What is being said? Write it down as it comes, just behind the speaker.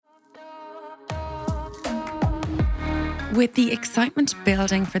With the excitement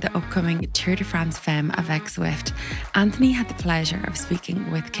building for the upcoming Tour de France Femme, Avec, Zwift, Anthony had the pleasure of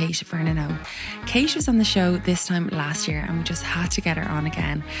speaking with Kate Veronneau. Kate was on the show this time last year and we just had to get her on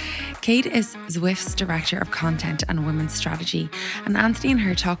again. Kate is Zwift's Director of Content and Women's Strategy, and Anthony and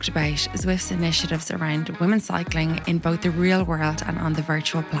her talked about Zwift's initiatives around women's cycling in both the real world and on the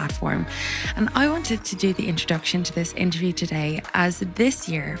virtual platform. And I wanted to do the introduction to this interview today, as this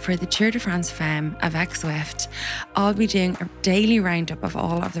year for the Tour de France Femme, Avec, Zwift, I'll be doing a daily roundup of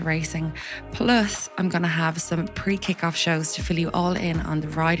all of the racing. Plus, I'm going to have some pre-kickoff shows to fill you all in on the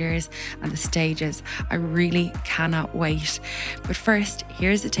riders and the stages. I really cannot wait. But first,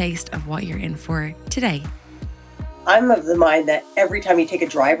 here's a taste of what you're in for today. I'm of the mind that every time you take a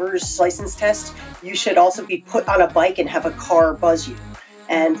driver's license test, you should also be put on a bike and have a car buzz you,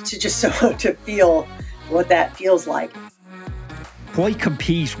 and to just to feel what that feels like. Why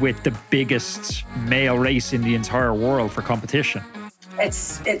compete with the biggest male race in the entire world for competition?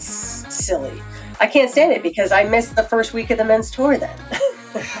 It's silly. I can't stand it because I missed the first week of the men's tour then.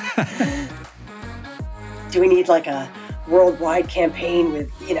 Do we need like a worldwide campaign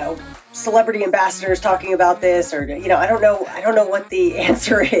with, celebrity ambassadors talking about this, or, I don't know what the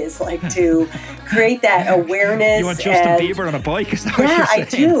answer is, like, to create that awareness. You want Justin Bieber on a bike? Is that what you're saying? I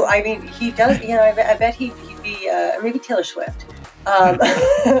do. I mean, he does, I bet he'd be, maybe Taylor Swift.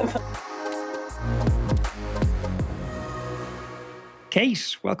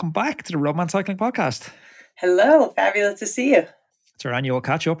 Kate, welcome back to the Romance Cycling Podcast. Hello, fabulous to see you. It's our annual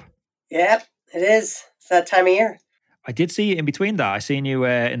catch-up. Yep, it is. It's that time of year. I did see you in between that. I seen you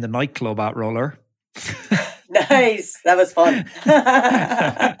in the nightclub at Roller. Nice. That was fun.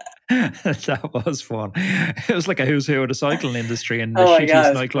 That was fun. It was like a who's who of the cycling industry in the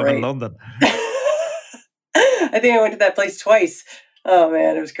shittiest nightclub in London. I think I went to that place twice. Oh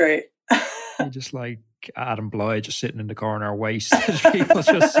man, it was great. Just like Adam Blythe just sitting in the corner, wasted. People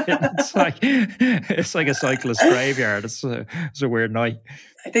just sitting. It's like a cyclist graveyard. It's a weird night.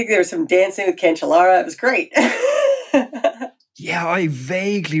 I think there was some dancing with Cancellara. It was great. Yeah, I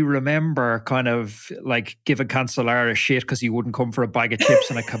vaguely remember kind of like giving Cancellara shit because he wouldn't come for a bag of chips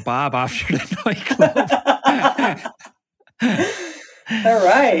and a kebab after the nightclub. All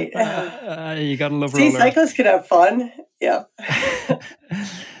right. You got to love See, Roller. cyclists can have fun. Yeah.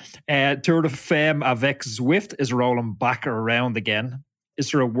 Tour de Femme Avec Zwift is rolling back around again.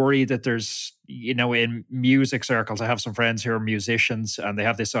 Is there a worry that there's, in music circles, I have some friends who are musicians and they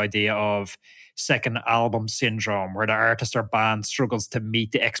have this idea of second album syndrome, where the artist or band struggles to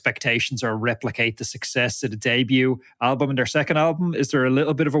meet the expectations or replicate the success of the debut album in their second album? Is there a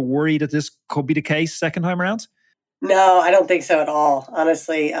little bit of a worry that this could be the case second time around? No, I don't think so at all,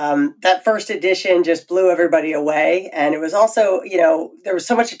 honestly. That first edition just blew everybody away. And it was also, there was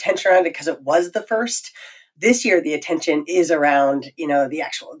so much attention around it because it was the first. This year, the attention is around,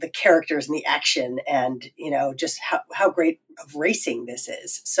 the characters and the action and, just how great of racing this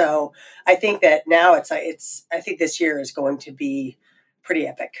is. So I think that now I think this year is going to be pretty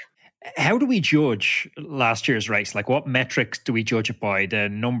epic. How do we judge last year's race? Like, what metrics do we judge it by? The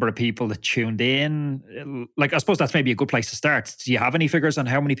number of people that tuned in? Like, I suppose that's maybe a good place to start. Do you have any figures on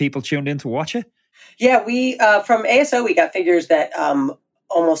how many people tuned in to watch it? Yeah, we from ASO, we got figures that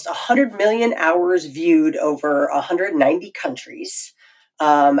almost 100 million hours viewed over 190 countries.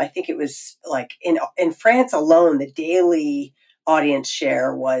 I think it was like in France alone, the daily audience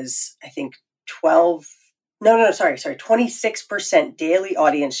share was, I think, 26% daily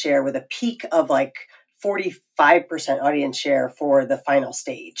audience share, with a peak of like 45% audience share for the final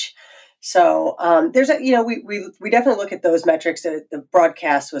stage. So there's we definitely look at those metrics. The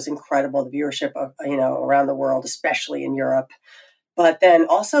broadcast was incredible. The viewership around the world, especially in Europe, but then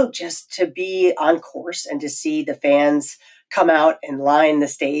also just to be on course and to see the fans come out and line the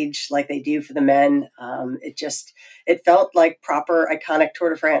stage like they do for the men. It felt like proper iconic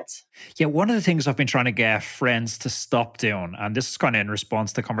Tour de France. Yeah, one of the things I've been trying to get friends to stop doing, and this is kind of in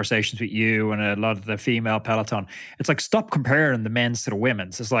response to conversations with you and a lot of the female peloton, it's like, stop comparing the men's to the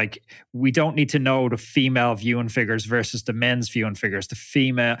women's. It's like, we don't need to know the female viewing figures versus the men's viewing figures.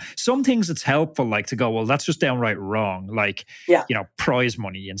 Some things it's helpful, like, to go, well, that's just downright wrong. Like, prize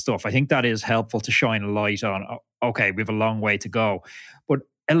money and stuff. I think that is helpful to shine a light on, okay, we have a long way to go. But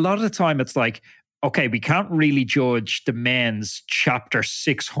a lot of the time it's like, okay, we can't really judge the men's chapter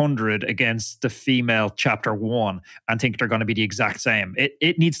 600 against the female chapter 1 and think they're going to be the exact same.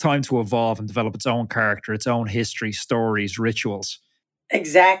 It needs time to evolve and develop its own character, its own history, stories, rituals.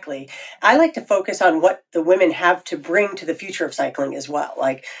 Exactly. I like to focus on what the women have to bring to the future of cycling as well.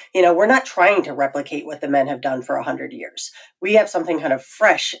 Like, we're not trying to replicate what the men have done for 100 years. We have something kind of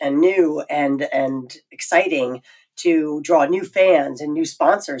fresh and new and exciting to draw new fans and new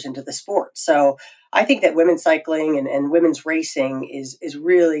sponsors into the sport. So I think that women's cycling and women's racing is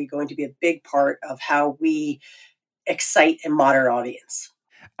really going to be a big part of how we excite a modern audience.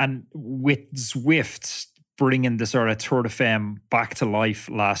 And with Zwift bringing the sort of Tour de Femme back to life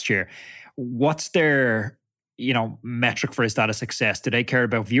last year, what's their metric for is that a success? Do they care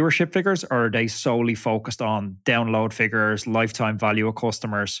about viewership figures, or are they solely focused on download figures, lifetime value of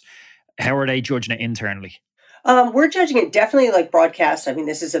customers? How are they judging it internally? We're judging it definitely like broadcast. I mean,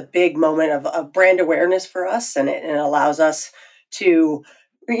 this is a big moment of brand awareness for us, and it allows us to,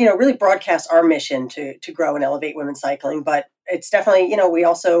 really broadcast our mission to grow and elevate women's cycling. But it's definitely, we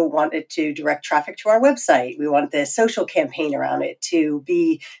also wanted to direct traffic to our website. We want the social campaign around it to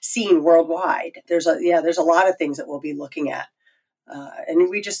be seen worldwide. There's a lot of things that we'll be looking at. And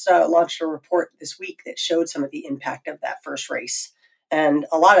we just launched a report this week that showed some of the impact of that first race. And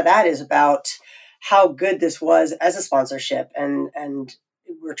a lot of that is about how good this was as a sponsorship, and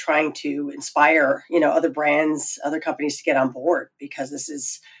we're trying to inspire, other brands, other companies to get on board, because this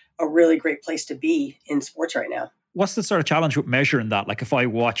is a really great place to be in sports right now. What's the sort of challenge with measuring that? Like if I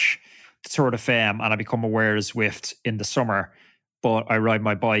watch the Tour de Femme and I become aware of Zwift in the summer, but I ride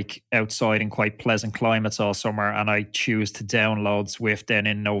my bike outside in quite pleasant climates all summer, and I choose to download Zwift then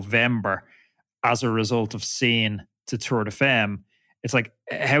in November as a result of seeing the Tour de Femme, it's like,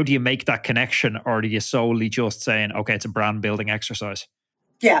 how do you make that connection? Or do you solely just saying, okay, it's a brand building exercise?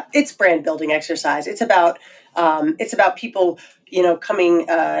 Yeah, it's brand building exercise. It's about people, coming,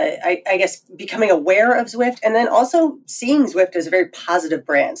 I guess, becoming aware of Zwift, and then also seeing Zwift as a very positive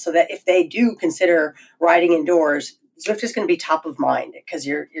brand, so that if they do consider riding indoors, Zwift is going to be top of mind, because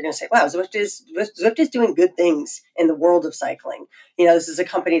you're going to say, wow, Zwift is doing good things in the world of cycling. This is a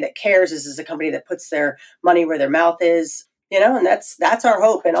company that cares. This is a company that puts their money where their mouth is. And that's our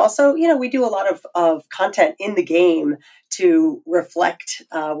hope. And also, we do a lot of content in the game to reflect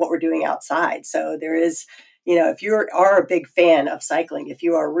what we're doing outside. So there is, if you are a big fan of cycling, if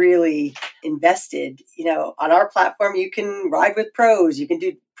you are really invested, on our platform, you can ride with pros, you can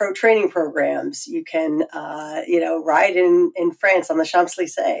do pro training programs, you can, ride in France on the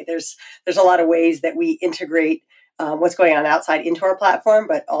Champs-Élysées. There's a lot of ways that we integrate what's going on outside into our platform,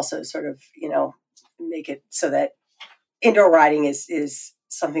 but also sort of, make it so that indoor riding is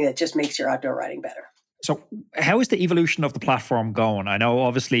something that just makes your outdoor riding better. So how is the evolution of the platform going? I know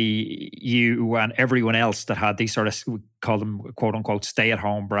obviously you and everyone else that had these sort of, we call them quote unquote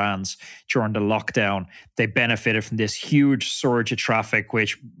stay-at-home brands during the lockdown, they benefited from this huge surge of traffic,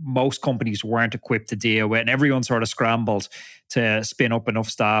 which most companies weren't equipped to deal with. And everyone sort of scrambled to spin up enough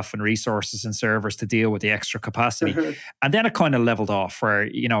staff and resources and servers to deal with the extra capacity. Mm-hmm. And then it kind of leveled off where,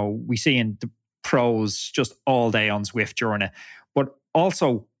 we see in the pros just all day on Zwift during it. But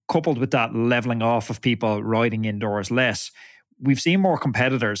also coupled with that leveling off of people riding indoors less, we've seen more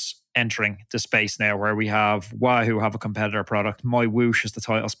competitors entering the space now, where we have Wahoo have a competitor product. My Whoosh is the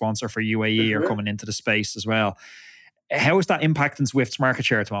title sponsor for UAE are coming into the space as well. How is that impacting Zwift's market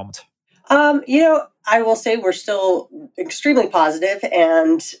share at the moment? I will say we're still extremely positive,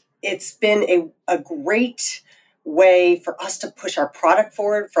 and it's been a great way for us to push our product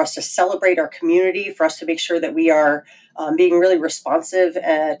forward, for us to celebrate our community, for us to make sure that we are being really responsive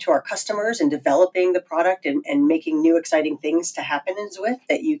to our customers and developing the product and making new exciting things to happen in Zwift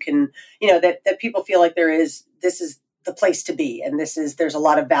that you can, that people feel like this is the place to be. And there's a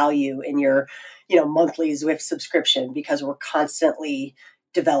lot of value in your, monthly Zwift subscription, because we're constantly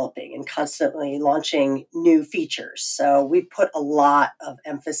developing and constantly launching new features. So we put a lot of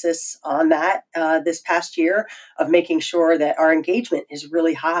emphasis on that this past year, of making sure that our engagement is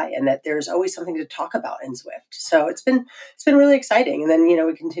really high and that there's always something to talk about in Zwift. So it's been really exciting. And then,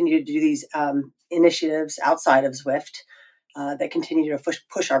 we continue to do these initiatives outside of Zwift that continue to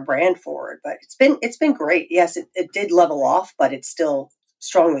push our brand forward. But it's been great. Yes, it did level off, but it's still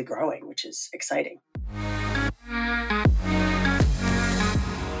strongly growing, which is exciting.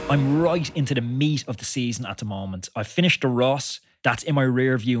 I'm right into the meat of the season at the moment. I've finished the Ross. That's in my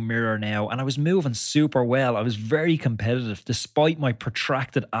rear view mirror now. And I was moving super well. I was very competitive despite my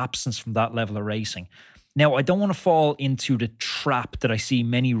protracted absence from that level of racing. Now, I don't want to fall into the trap that I see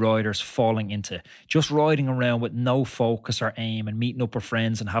many riders falling into. Just riding around with no focus or aim and meeting up with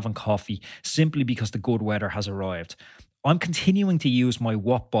friends and having coffee simply because the good weather has arrived. I'm continuing to use my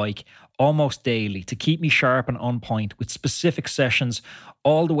Watt bike almost daily to keep me sharp and on point with specific sessions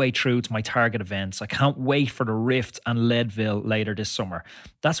all the way through to my target events. I can't wait for the Rift and Leadville later this summer.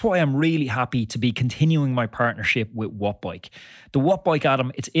 That's why I'm really happy to be continuing my partnership with Watt Bike. The Watt Bike,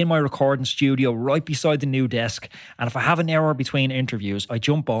 Adam, it's in my recording studio right beside the new desk, and if I have an hour between interviews, I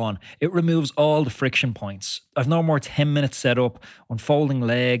jump on. It removes all the friction points. I've no more 10-minute setup, unfolding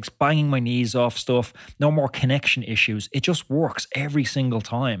legs, banging my knees off stuff, no more connection issues. It just works every single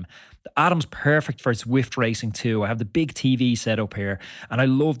time. The Atom's perfect for Zwift racing too. I have the big TV set up here, and I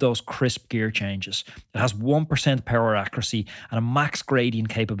love those crisp gear changes. It has 1% power accuracy and a max gradient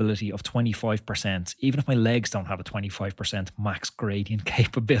capability of 25%, even if my legs don't have a 25% max gradient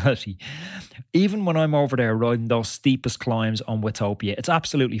capability. Even when I'm over there riding those steepest climbs on Watopia, it's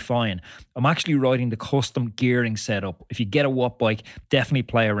absolutely fine. I'm actually riding the custom gearing setup. If you get a Watt bike, definitely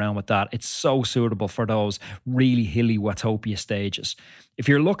play around with that. It's so suitable for those really hilly Watopia stages. If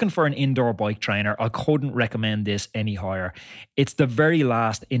you're looking for an indoor bike trainer, I couldn't recommend this any higher. It's the very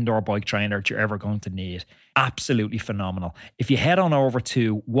last indoor bike trainer that you're ever going to need. Absolutely phenomenal. If you head on over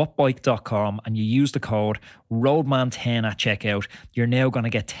to whatbike.com and you use the code Roadman10 at checkout, you're now going to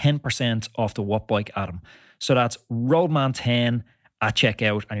get 10% off the Wattbike Atom. So that's Roadman10 at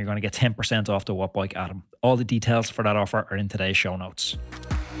checkout, and you're going to get 10% off the Wattbike Atom. All the details for that offer are in today's show notes.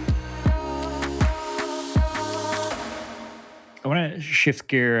 I want to shift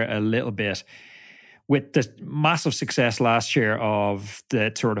gear a little bit. With the massive success last year of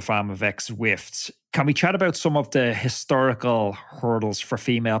the Tour de Femme Avec Zwift, can we chat about some of the historical hurdles for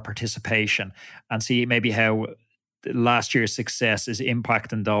female participation and see maybe how last year's success is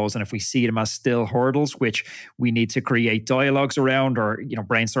impacting those, and if we see them as still hurdles which we need to create dialogues around or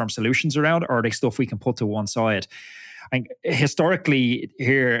brainstorm solutions around, or are they stuff we can put to one side? And historically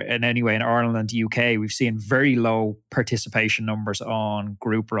here, and anyway in Ireland and the UK, we've seen very low participation numbers on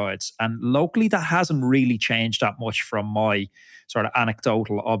group rides. And locally, that hasn't really changed that much from my sort of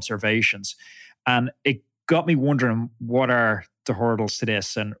anecdotal observations. And it got me wondering, what are the hurdles to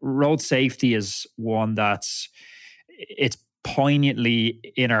this? And road safety is one it's poignantly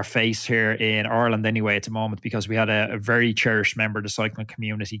in our face here in Ireland anyway at the moment, because we had a very cherished member of the cycling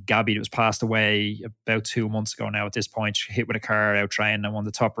community, Gabby, that was passed away about 2 months ago now at this point, hit with a car out training, and one of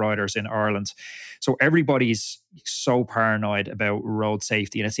the top riders in Ireland. So everybody's so paranoid about road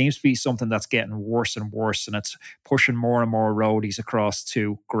safety, and it seems to be something that's getting worse and worse, and it's pushing more and more roadies across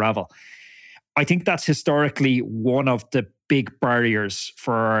to gravel. I think that's historically one of the big barriers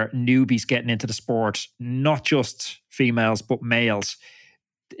for newbies getting into the sport, not just females, but males.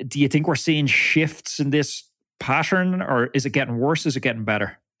 Do you think we're seeing shifts in this pattern, or is it getting worse? Is it getting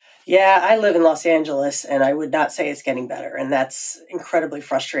better? Yeah, I live in Los Angeles, and I would not say it's getting better. And that's incredibly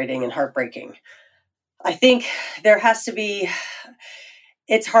frustrating and heartbreaking. I think there has to be...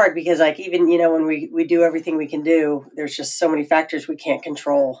 It's hard because, like, even, when we do everything we can do, there's just so many factors we can't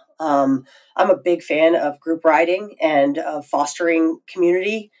control. I'm a big fan of group riding and of fostering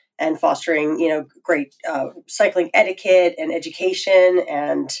community and fostering, great cycling etiquette and education,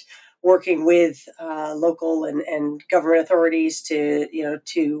 and working with local and government authorities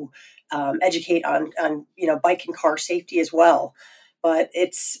to educate on bike and car safety as well. But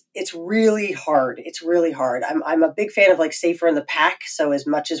it's really hard. It's really hard. I'm a big fan of like safer in the pack. So as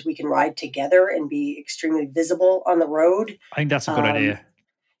much as we can ride together and be extremely visible on the road, I think that's a good idea.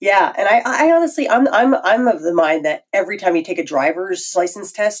 Yeah, and I honestly, I'm of the mind that every time you take a driver's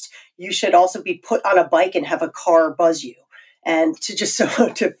license test, you should also be put on a bike and have a car buzz you, and to just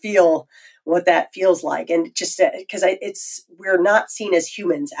to feel what that feels like, and just because we're not seen as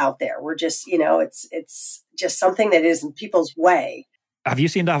humans out there. We're just it's just something that is in people's way. Have you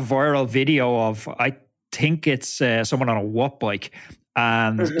seen that viral video of, I think it's someone on a Watt bike,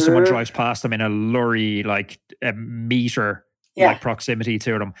 and someone drives past them in a lorry, like a meter like proximity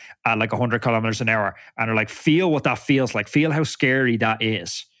to them at like 100 kilometers an hour, and they're like, feel what that feels like, feel how scary that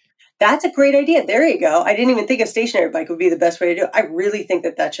is. That's a great idea. There you go. I didn't even think a stationary bike would be the best way to do it. I really think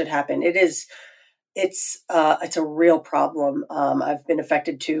that should happen. It's a real problem. I've been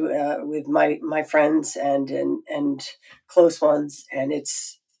affected too with my friends and close ones, and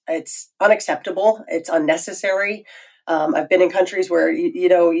it's unacceptable. It's unnecessary. I've been in countries where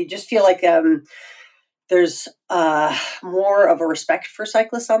you just feel like there's more of a respect for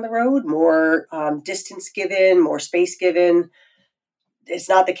cyclists on the road, more distance given, more space given. It's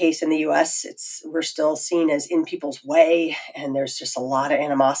not the case in the U.S. We're still seen as in people's way, and there's just a lot of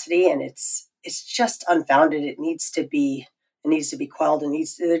animosity, and it's just unfounded. It needs to be quelled, and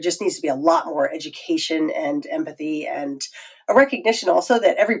there just needs to be a lot more education and empathy, and a recognition also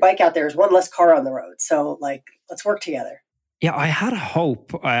that every bike out there is one less car on the road. So, like, let's work together. Yeah, I had a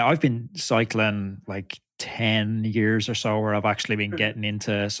hope. I've been cycling like 10 years or so where I've actually been getting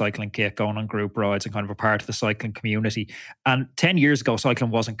into cycling kit, going on group rides and kind of a part of the cycling community. And 10 years ago, cycling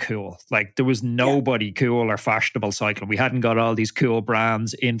wasn't cool. Like there was nobody cool or fashionable cycling. We hadn't got all these cool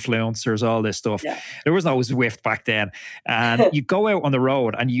brands, influencers, all this stuff. Yeah. There was no Zwift back then. And you go out on the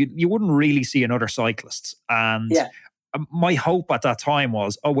road and you wouldn't really see another cyclist. And my hope at that time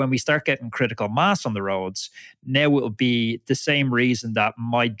was, when we start getting critical mass on the roads, now it'll be the same reason that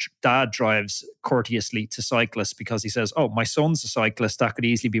my dad drives courteously to cyclists, because he says, my son's a cyclist, that could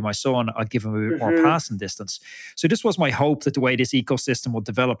easily be my son, I'll give him a bit more passing distance. So this was my hope, that the way this ecosystem would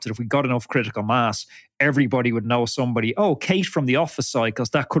develop, that if we got enough critical mass, everybody would know somebody, Kate from the office cycles,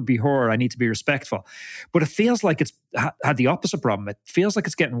 that could be her, I need to be respectful. But it feels like it's had the opposite problem. It feels like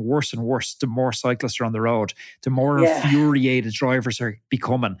it's getting worse and worse the more cyclists are on the road, the more infuriated drivers are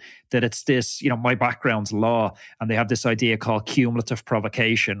becoming, that it's this, my background's law, and they have this idea called cumulative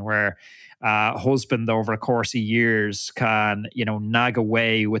provocation, where a husband over a course of years can, nag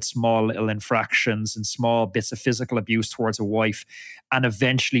away with small little infractions and small bits of physical abuse towards a wife, and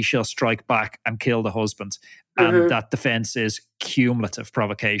eventually she'll strike back and kill the husband. And that defense is cumulative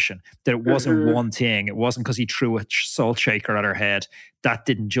provocation, that it wasn't one thing. It wasn't because he threw a salt shaker at her head. That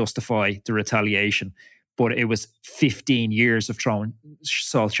didn't justify the retaliation. But it was 15 years of throwing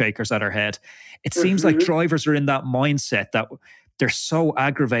salt shakers at her head. It seems like drivers are in that mindset that they're so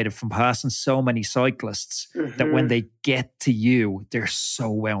aggravated from passing so many cyclists that when they get to you, they're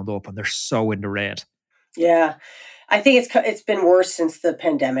so wound up and they're so in the red. Yeah. I think it's been worse since the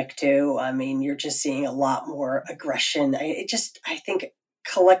pandemic too. I mean, you're just seeing a lot more aggression. I think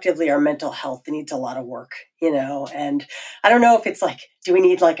collectively our mental health needs a lot of work, and I don't know if it's like, do we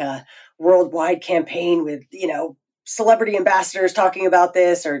need like a worldwide campaign with, celebrity ambassadors talking about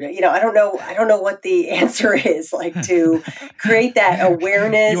this, or, I don't know what the answer is, like, to create that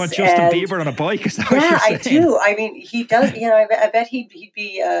awareness. You want Justin Bieber on a bike? Is that what you're saying? I do. I mean, he does, I bet he'd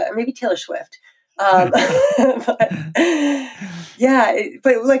be, maybe Taylor Swift. But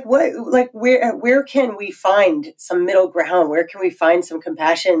where can we find some middle ground? Where can we find some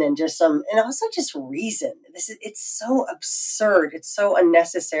compassion and also just reason? It's so absurd. It's so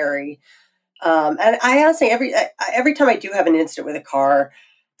unnecessary. And I honestly, every time I do have an incident with a car,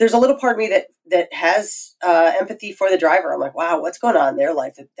 there's a little part of me that has empathy for the driver. I'm like, wow, what's going on in their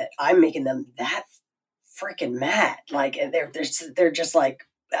life that I'm making them that freaking mad? Like, and they're just like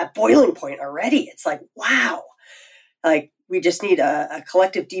at boiling point already. It's like, wow, like we just need a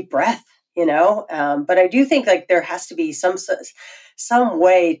collective deep breath, But I do think like there has to be some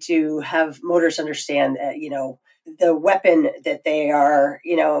way to have motorists understand, the weapon that they are,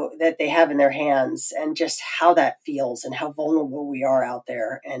 that they have in their hands, and just how that feels and how vulnerable we are out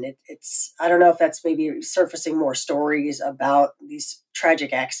there. And it's, I don't know if that's maybe surfacing more stories about these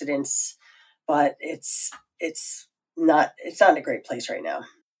tragic accidents, but it's not in a great place right now.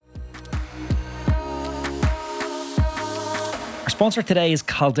 Our sponsor today is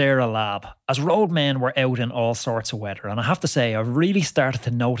Caldera Lab. As roadmen, we're out in all sorts of weather, and I have to say, I've really started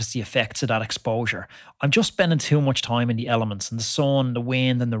to notice the effects of that exposure. I'm just spending too much time in the elements, in the sun, the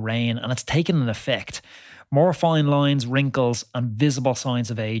wind and the rain, and it's taken an effect. More fine lines, wrinkles, and visible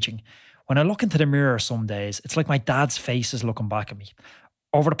signs of aging. When I look into the mirror some days, it's like my dad's face is looking back at me.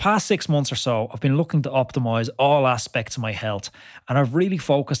 Over the past 6 months or so, I've been looking to optimize all aspects of my health, and I've really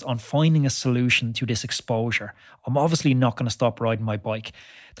focused on finding a solution to this exposure. I'm obviously not going to stop riding my bike.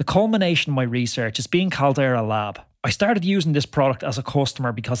 The culmination of my research is being Caldera Lab. I started using this product as a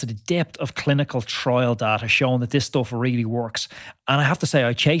customer because of the depth of clinical trial data showing that this stuff really works. And I have to say,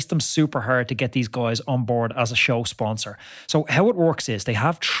 I chased them super hard to get these guys on board as a show sponsor. So how it works is they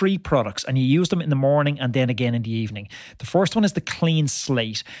have 3 products and you use them in the morning and then again in the evening. The first one is the Clean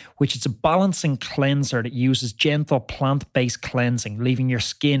Slate, which is a balancing cleanser that uses gentle plant-based cleansing, leaving your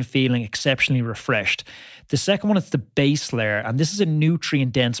skin feeling exceptionally refreshed. The second one is the Base Layer, and this is a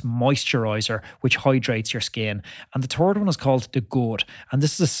nutrient-dense moisturizer which hydrates your skin. And the third one is called the Good, and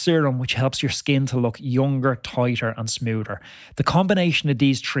this is a serum which helps your skin to look younger, tighter and smoother. The combination of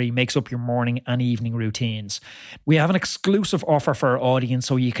these 3 makes up your morning and evening routines. We have an exclusive offer for our audience,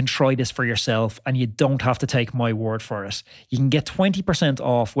 so you can try this for yourself and you don't have to take my word for it. You can get 20%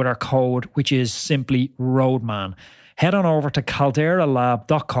 off with our code, which is simply ROADMAN. Head on over to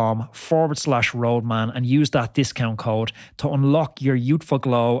calderalab.com/roadman and use that discount code to unlock your youthful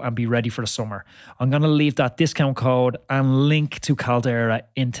glow and be ready for the summer. I'm going to leave that discount code and link to Caldera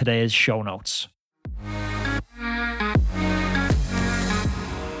in today's show notes.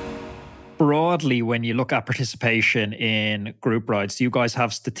 Broadly, when you look at participation in group rides, do you guys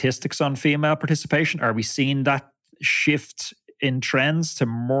have statistics on female participation? Are we seeing that shift in trends to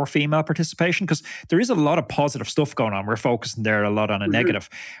more female participation? Because there is a lot of positive stuff going on. We're focusing there a lot on a negative,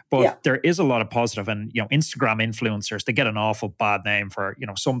 but there is a lot of positive. And, Instagram influencers, they get an awful bad name for,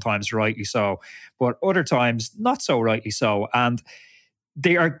 sometimes rightly so, but other times not so rightly so. And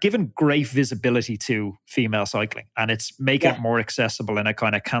they are given great visibility to female cycling, and it's making it more accessible in a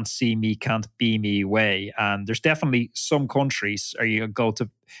kind of can't see me, can't be me way. And there's definitely some countries, or you go to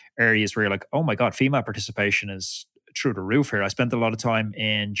areas where you're like, oh my God, female participation is through the roof here. I spent a lot of time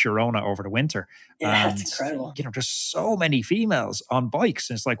in Girona over the winter. Yeah, and, that's incredible. There's so many females on bikes,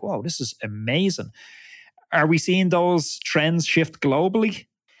 and it's like, whoa, this is amazing. Are we seeing those trends shift globally?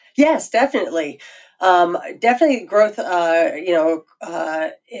 Yes, definitely. Definitely growth,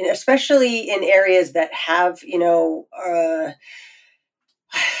 especially in areas that have,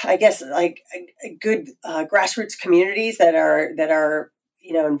 I guess like good grassroots communities that are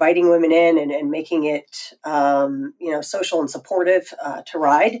inviting women in and making it, social and supportive to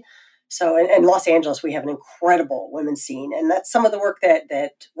ride. So in Los Angeles, we have an incredible women's scene. And that's some of the work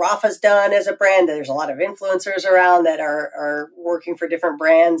that Rafa's done as a brand. There's a lot of influencers around that are working for different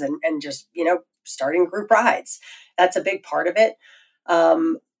brands and just, starting group rides. That's a big part of it.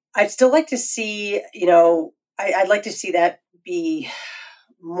 I'd still like to see, I'd like to see that be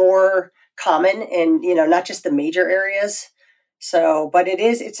more common in, not just the major areas. So, but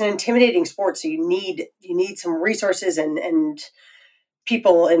it's an intimidating sport. So you need some resources and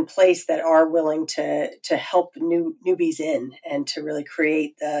people in place that are willing to help newbies in and to really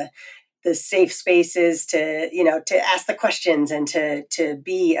create the safe spaces to ask the questions and to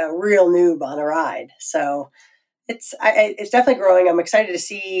be a real noob on a ride. So it's definitely growing. I'm excited to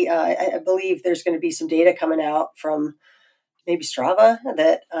see. I believe there's going to be some data coming out from maybe Strava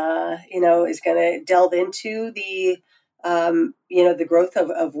that is going to delve into the growth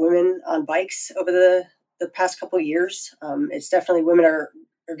of women on bikes over the past couple of years. It's definitely women are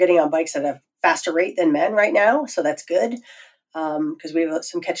getting on bikes at a faster rate than men right now, so that's good because we have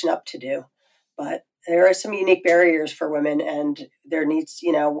some catching up to do. But there are some unique barriers for women, and there needs,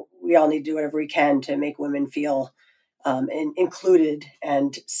 we all need to do whatever we can to make women feel included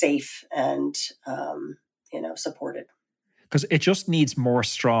and safe and supported. Because it just needs more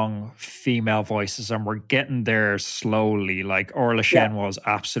strong female voices, and we're getting there slowly. Like Orla Shen was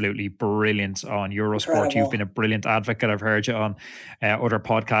absolutely brilliant on Eurosport. Incredible. You've been a brilliant advocate. I've heard you on other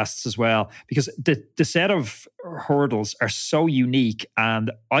podcasts as well. Because the set of hurdles are so unique, and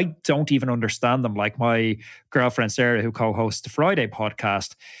I don't even understand them. Like my girlfriend Sarah, who co-hosts the Friday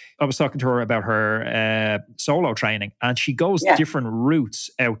podcast, I was talking to her about her solo training, and she goes different routes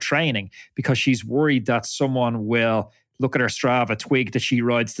out training because she's worried that someone will look at her Strava, twig that she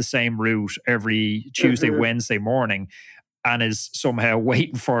rides the same route every Tuesday, Wednesday morning, and is somehow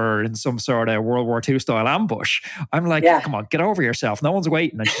waiting for her in some sort of World War II style ambush. I'm like, come on, get over yourself. No one's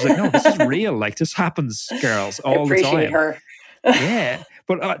waiting. And she's like, no, this is real. Like, this happens, girls, all the time. I appreciate her. Yeah.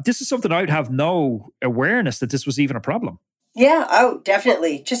 But this is something I'd have no awareness that this was even a problem. Yeah, oh,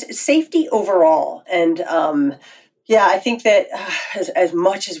 definitely. Just safety overall. And I think that as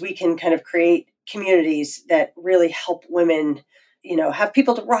much as we can kind of create communities that really help women, have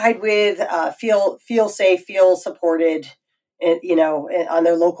people to ride with, feel safe, feel supported, and, on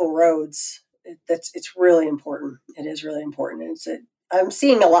their local roads. It's really important. It is really important. I'm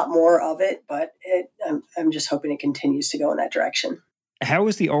seeing a lot more of it, but I'm just hoping it continues to go in that direction. How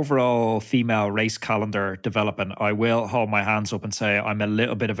is the overall female race calendar developing? I will hold my hands up and say I'm a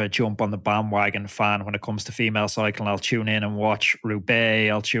little bit of a jump on the bandwagon fan when it comes to female cycling. I'll tune in and watch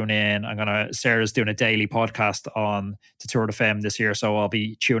Roubaix. I'll tune in. Sarah's doing a daily podcast on the Tour de Femme this year, so I'll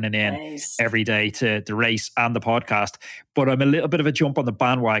be tuning in every day to the race and the podcast. But I'm a little bit of a jump on the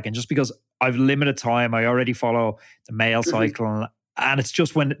bandwagon just because I've limited time. I already follow the male cycling, and it's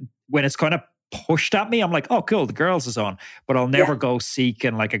just when it's kind of pushed at me, I'm like, oh, cool, the girls is on. But I'll never go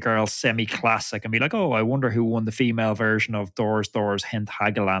seeking like a girls semi-classic and be like, oh, I wonder who won the female version of Doors, Hint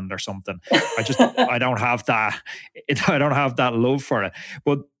Hageland or something. I don't have that. I don't have that love for it.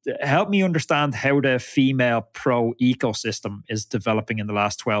 But help me understand how the female pro ecosystem is developing in the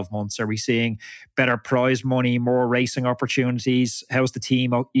last 12 months. Are we seeing better prize money, more racing opportunities? How's the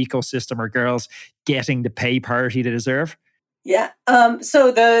team ecosystem? Are girls getting the pay parity they deserve? Yeah.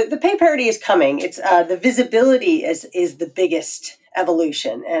 So the pay parity is coming. It's the visibility is the biggest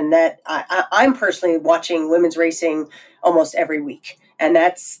evolution, and that I'm personally watching women's racing almost every week, and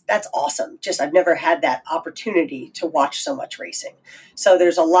that's awesome. Just I've never had that opportunity to watch so much racing. So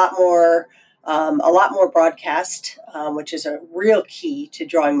there's a lot more broadcast, which is a real key to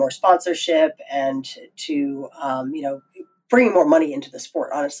drawing more sponsorship and to bringing more money into the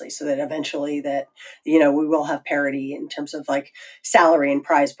sport, honestly, so that eventually that, we will have parity in terms of like salary and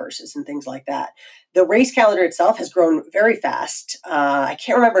prize purses and things like that. The race calendar itself has grown very fast. I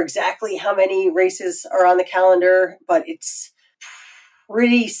can't remember exactly how many races are on the calendar, but it's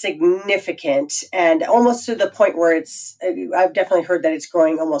pretty significant, and almost to the point where I've definitely heard that it's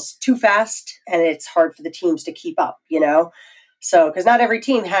growing almost too fast, and it's hard for the teams to keep up, So, because not every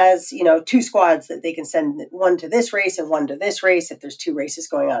team has, two squads that they can send, one to this race and one to this race if there's two races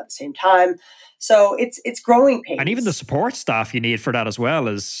going on at the same time. So it's growing pains. And even the support staff you need for that as well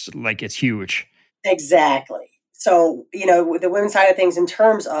is like, it's huge. Exactly. So, the women's side of things in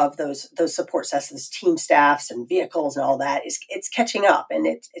terms of those support systems, team staffs and vehicles and all that, it's catching up, and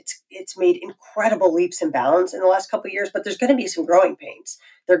it's made incredible leaps and bounds in the last couple of years, but there's going to be some growing pains.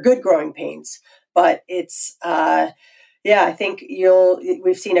 They're good growing pains, but it's, I think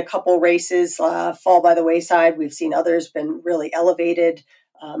we've seen a couple races fall by the wayside. We've seen others been really elevated.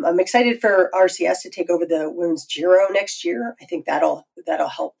 I'm excited for RCS to take over the women's Giro next year. I think that'll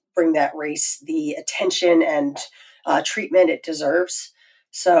help bring that race the attention and treatment it deserves.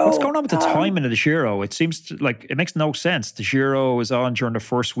 So what's going on with the timing of the Giro? It seems like it makes no sense. The Giro is on during the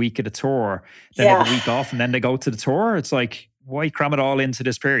first week of the Tour, then they have a week off, and then they go to the Tour. It's like, why cram it all into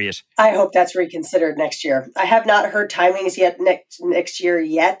this period? I hope that's reconsidered next year. I have not heard timings yet next year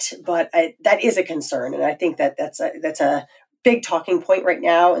yet, but that is a concern, and I think that's a big talking point right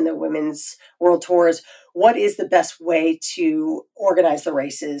now in the women's world tours. What is the best way to organize the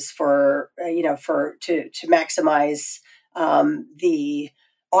races to maximize the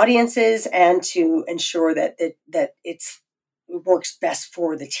audiences and to ensure that it works best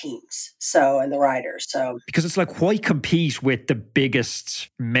for the teams and the riders. So because it's like, why compete with the biggest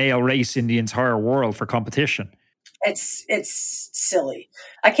male race in the entire world for competition? It's silly.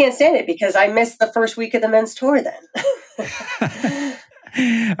 I can't stand it because I missed the first week of the men's tour then.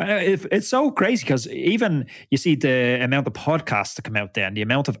 It's so crazy because even you see the amount of podcasts that come out then, the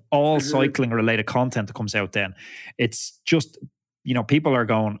amount of all cycling related content that comes out then, it's just, people are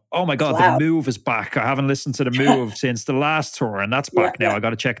going, oh my God, the Move is back. I haven't listened to the Move since the last tour, and that's back now. I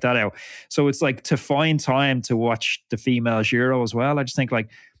got to check that out. So it's like, to find time to watch the female Giro as well, I just think like,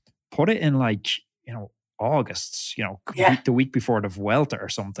 put it in like, August, the week before the Vuelta or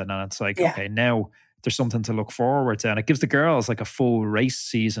something. And it's like, okay, now there's something to look forward to. And it gives the girls like a full race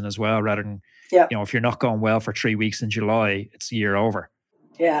season as well, rather than, if you're not going well for 3 weeks in July, it's a year over.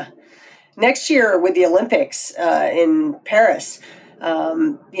 Yeah. Next year with the Olympics in Paris,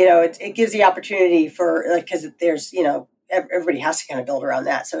 it gives the opportunity for, because there's, everybody has to kind of build around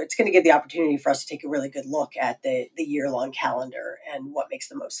that. So it's going to give the opportunity for us to take a really good look at the year-long calendar and what makes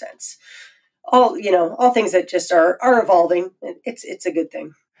the most sense. All things that just are evolving. It's a good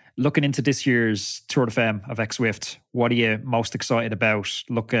thing. Looking into this year's Tour de Femme of Avec Zwift, what are you most excited about?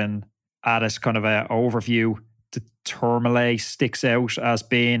 Looking at it, kind of an overview, the Tourmalet sticks out as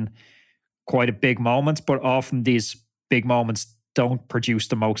being quite a big moment, but often these big moments don't produce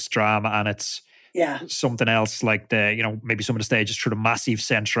the most drama, and it's something else like maybe some of the stages through the Massif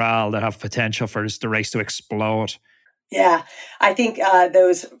Central that have potential for the race to explode. Yeah, I think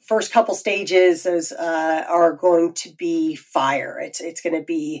those first couple stages, those are going to be fire. It's going to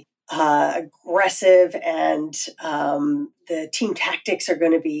be aggressive, and the team tactics are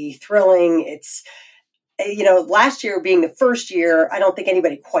going to be thrilling. It's, last year being the first year, I don't think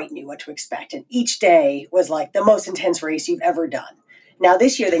anybody quite knew what to expect. And each day was like the most intense race you've ever done. Now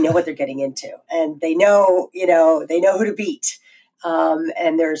this year, they know what they're getting into, and they know who to beat.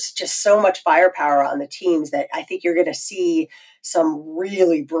 And there's just so much firepower on the teams that I think you're going to see some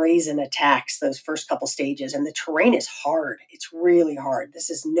really brazen attacks those first couple stages. And the terrain is hard. It's really hard.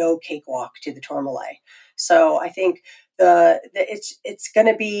 This is no cakewalk to the Tourmalet. So I think it's going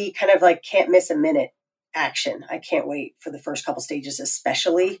to be kind of like can't miss a minute action. I can't wait for the first couple stages,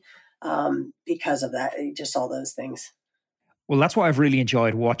 especially because of that, just all those things. Well, that's why I've really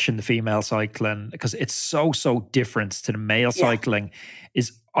enjoyed watching the female cycling, because it's so different to the male cycling.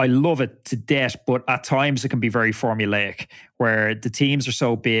 I love it to death, but at times it can be very formulaic, where the teams are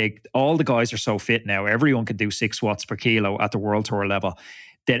so big, all the guys are so fit now, everyone can do 6 watts per kilo at the World Tour level,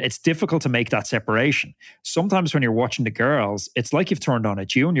 that it's difficult to make that separation. Sometimes when you're watching the girls, it's like you've turned on a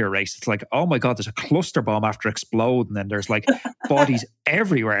junior race. It's like, oh my God, there's a cluster bomb after exploding, and there's like bodies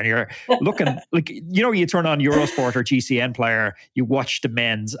everywhere. And you're looking like, you turn on Eurosport or GCN Player, you watch the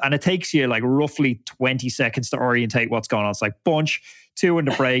men's, and it takes you like roughly 20 seconds to orientate what's going on. It's like bunch, 2 in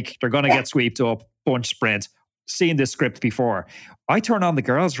the break, they're going to get swept up, bunch sprint. Seen this script before. I turn on the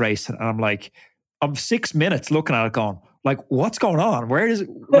girls' race and I'm like, I'm 6 minutes looking at it going, like, what's going on? Why is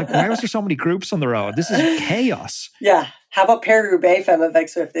there so many groups on the road? This is chaos. Yeah. How about Paris-Roubaix Femme Avec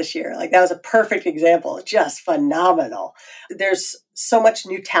Zwift this year? Like, that was a perfect example. Just phenomenal. There's so much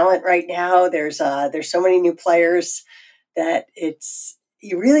new talent right now. There's so many new players that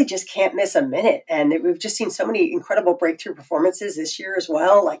you really just can't miss a minute. And we've just seen so many incredible breakthrough performances this year as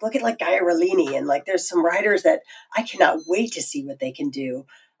well. Like, look at like Gaia Rallini, and like there's some riders that I cannot wait to see what they can do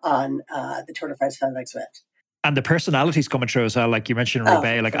on the Tour de France Femme Avec Zwift. And the personalities coming through as well, like you mentioned,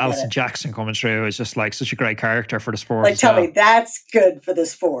 Roubaix, like Alison Jackson coming through is just like such a great character for the sport. Like, tell me, that's good for the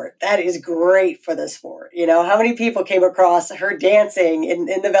sport. That is great for the sport. You know, how many people came across her dancing in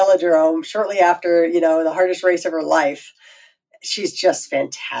the velodrome shortly after, you know, the hardest race of her life? She's just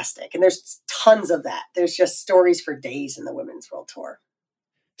fantastic. And there's tons of that. There's just stories for days in the Women's World Tour.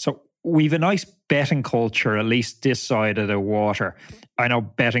 So we've a nice betting culture, at least this side of the water. I know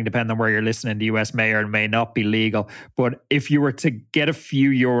betting, depending on where you're listening in the US, may or may not be legal. But if you were to get a few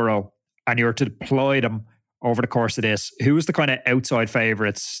euro and you were to deploy them over the course of this, who is the kind of outside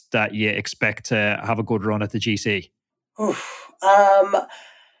favourites that you expect to have a good run at the GC?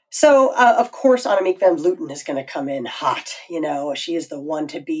 So, of course, Annemiek van Vleuten is going to come in hot. You know, she is the one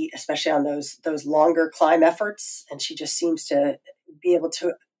to beat, especially on those longer climb efforts. And she just seems to be able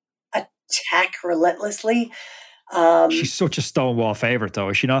to attack relentlessly. She's such a stonewall favorite, though,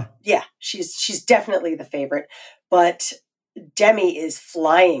 is she not? Yeah, she's definitely the favorite. But Demi is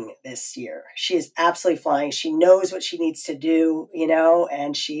flying this year. She is absolutely flying. She knows what she needs to do, you know,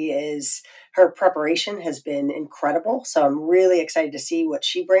 and her preparation has been incredible. So I'm really excited to see what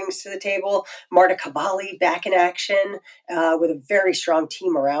she brings to the table. Marta Cavalli back in action with a very strong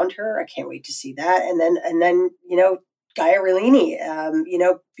team around her. I can't wait to see that. And then you know, Gaia Rallini, you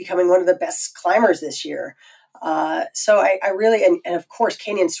know, becoming one of the best climbers this year. So I really, and of course,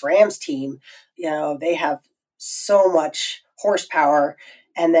 Canyon SRAM's team, you know, they have so much horsepower.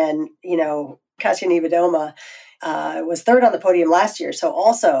 And then, you know, Kasia Niewiadoma was third on the podium last year. So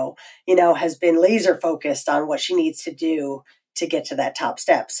also, you know, has been laser focused on what she needs to do to get to that top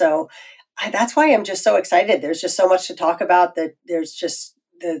step. So that's why I'm just so excited. There's just so much to talk about. That there's just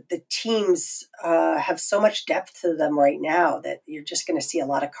the teams have so much depth to them right now that you're just going to see a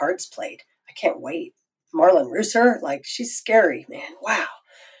lot of cards played. I can't wait. Marlon Reusser, like, she's scary, man. Wow.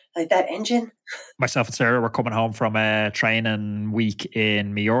 Like that engine. Myself and Sarah were coming home from a training week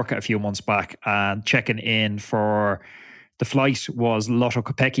in Mallorca a few months back, and checking in for the flight was Lotto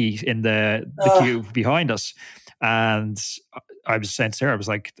Kopecky in the queue behind us. And I was saying to Sarah, I was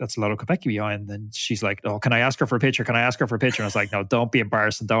like, that's Lotto Kopecky behind. And she's like, oh, can I ask her for a picture? Can I ask her for a picture? And I was like, no, don't be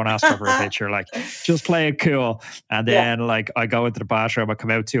embarrassed and don't ask her for a picture. Like, just play it cool. And then like I go into the bathroom, I come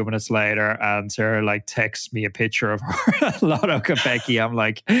out 2 minutes later, and Sarah like texts me a picture of her Lotto Kopecky. I'm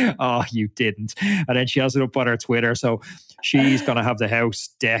like, oh, you didn't. And then she has it up on her Twitter. So she's going to have the house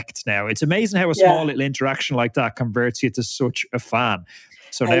decked now. It's amazing how a small little interaction like that converts you to such a fan.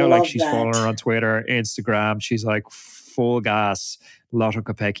 So now, like, she's following her on Twitter, Instagram. She's like full gas Lotto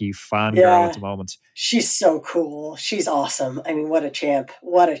Kopecky fangirl at the moment. She's so cool. She's awesome. I mean, what a champ.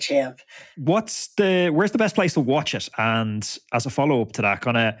 What a champ. Where's the best place to watch it? And as a follow-up to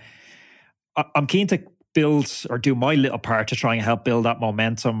that, I'm keen to build or do my little part to try and help build that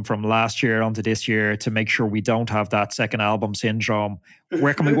momentum from last year onto this year to make sure we don't have that second album syndrome.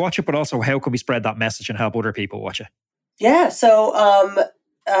 Where can we watch it? But also, how can we spread that message and help other people watch it? Yeah. So,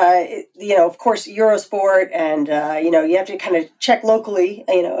 you know, of course, Eurosport, and, you know, you have to kind of check locally,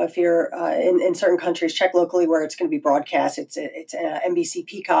 you know, if you're in certain countries, check locally where it's going to be broadcast. It's NBC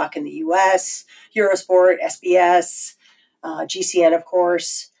Peacock in the US, Eurosport, SBS, GCN, of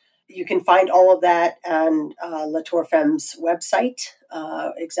course. You can find all of that on La Tour Femme's website,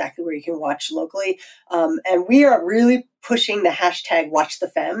 exactly where you can watch locally. And we are really pushing the hashtag Watch the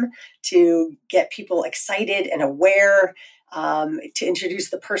Femme to get people excited and aware, to introduce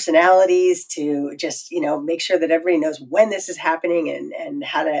the personalities, to just, you know, make sure that everybody knows when this is happening and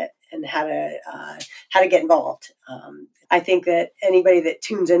how to get involved. I think that anybody that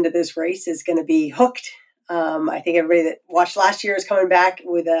tunes into this race is going to be hooked. I think everybody that watched last year is coming back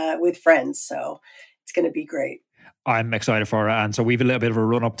with friends, so it's going to be great. I'm excited for it. And so we've a little bit of a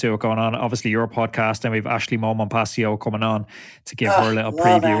run up to it going on. Obviously, your podcast, and we've Ashley Montpassio coming on to give her a little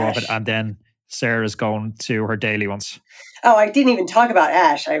preview of it. And then Sarah's going to her daily ones. Oh, I didn't even talk about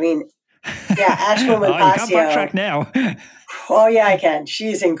Ash. I mean, yeah, Ash Montpassio. You can't backtrack now. Oh yeah, I can.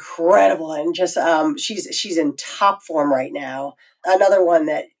 She's incredible, and just she's in top form right now. Another one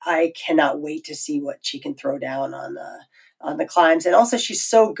that I cannot wait to see what she can throw down on the climbs, and also she's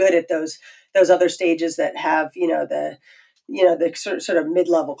so good at those other stages that have the sort of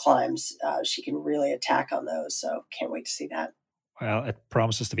mid-level climbs. She can really attack on those. So can't wait to see that. Well, it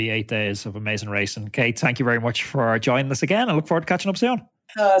promises to be 8 days of amazing racing. Kate, thank you very much for joining us again. I look forward to catching up soon.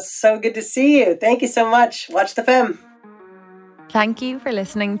 So good to see you. Thank you so much. Watch the Femme. Thank you for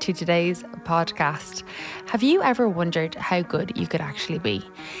listening to today's podcast. Have you ever wondered how good you could actually be?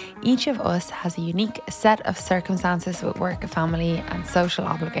 Each of us has a unique set of circumstances with work, family, and social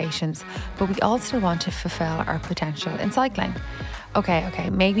obligations, but we all still want to fulfill our potential in cycling. Okay,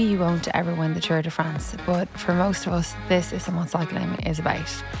 maybe you won't ever win the Tour de France, but for most of us, this is what cycling is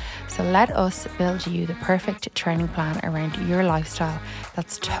about. So let us build you the perfect training plan around your lifestyle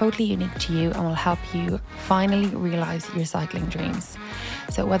that's totally unique to you and will help you finally realise your cycling dreams.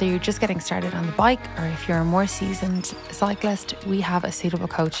 So whether you're just getting started on the bike or if you're a more seasoned cyclist, we have a suitable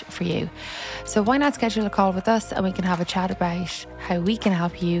coach for you. So why not schedule a call with us and we can have a chat about how we can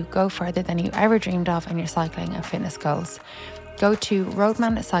help you go further than you ever dreamed of in your cycling and fitness goals. Go to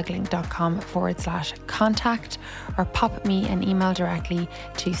roadmancycling.com/contact or pop me an email directly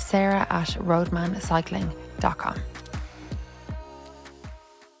to sarah@roadmancycling.com.